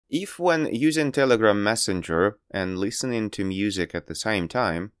If when using Telegram Messenger and listening to music at the same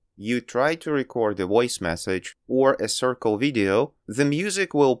time, you try to record a voice message or a circle video, the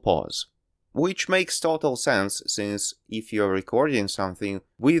music will pause. Which makes total sense, since if you're recording something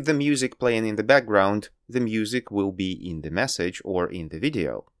with the music playing in the background, the music will be in the message or in the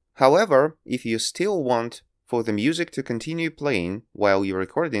video. However, if you still want for the music to continue playing while you're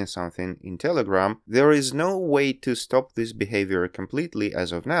recording something in Telegram, there is no way to stop this behavior completely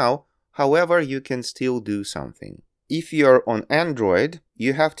as of now. However, you can still do something. If you're on Android,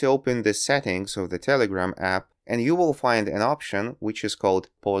 you have to open the settings of the Telegram app and you will find an option which is called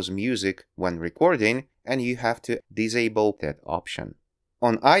Pause Music when recording, and you have to disable that option.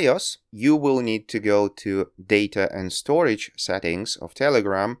 On iOS, you will need to go to Data and Storage settings of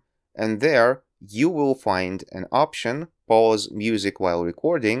Telegram, and there you will find an option, Pause Music while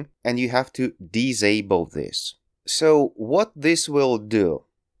recording, and you have to disable this. So what this will do?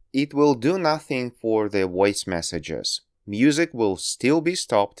 It will do nothing for the voice messages. Music will still be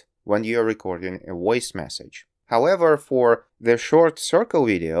stopped when you are recording a voice message. However, for the short circle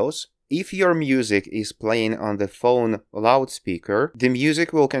videos, if your music is playing on the phone loudspeaker, the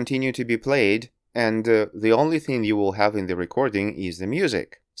music will continue to be played, and the only thing you will have in the recording is the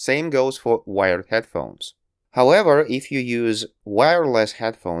music. Same goes for wired headphones. However, if you use wireless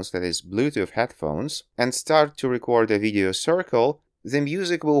headphones, that is Bluetooth headphones, and start to record a video circle, the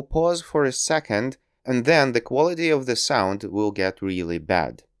music will pause for a second, and then the quality of the sound will get really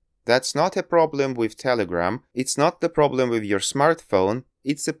bad. That's not a problem with Telegram, it's not the problem with your smartphone,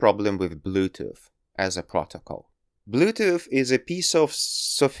 it's a problem with Bluetooth as a protocol. Bluetooth is a piece of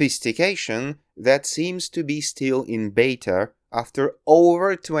sophistication that seems to be still in beta after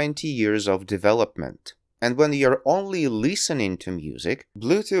over 20 years of development. And when you're only listening to music,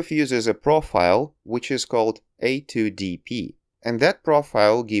 Bluetooth uses a profile which is called A2DP, and that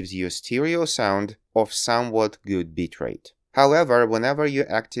profile gives you a stereo sound of somewhat good bitrate. However, whenever you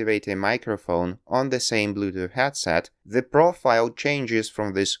activate a microphone on the same Bluetooth headset, the profile changes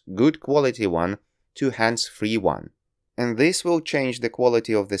from this good quality one to hands-free one. And this will change the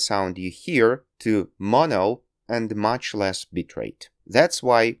quality of the sound you hear to mono and much less bitrate. That's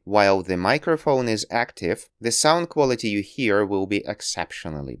why, while the microphone is active, the sound quality you hear will be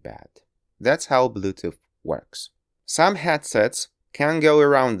exceptionally bad. That's how Bluetooth works. Some headsets can go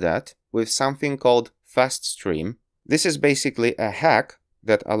around that with something called Fast Stream. This is basically a hack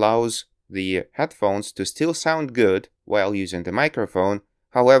that allows the headphones to still sound good while using the microphone.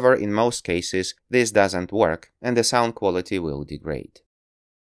 However, in most cases, this doesn't work and the sound quality will degrade.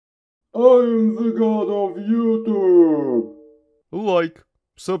 I'm the god of YouTube! Like,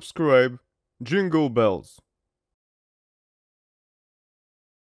 subscribe, jingle bells.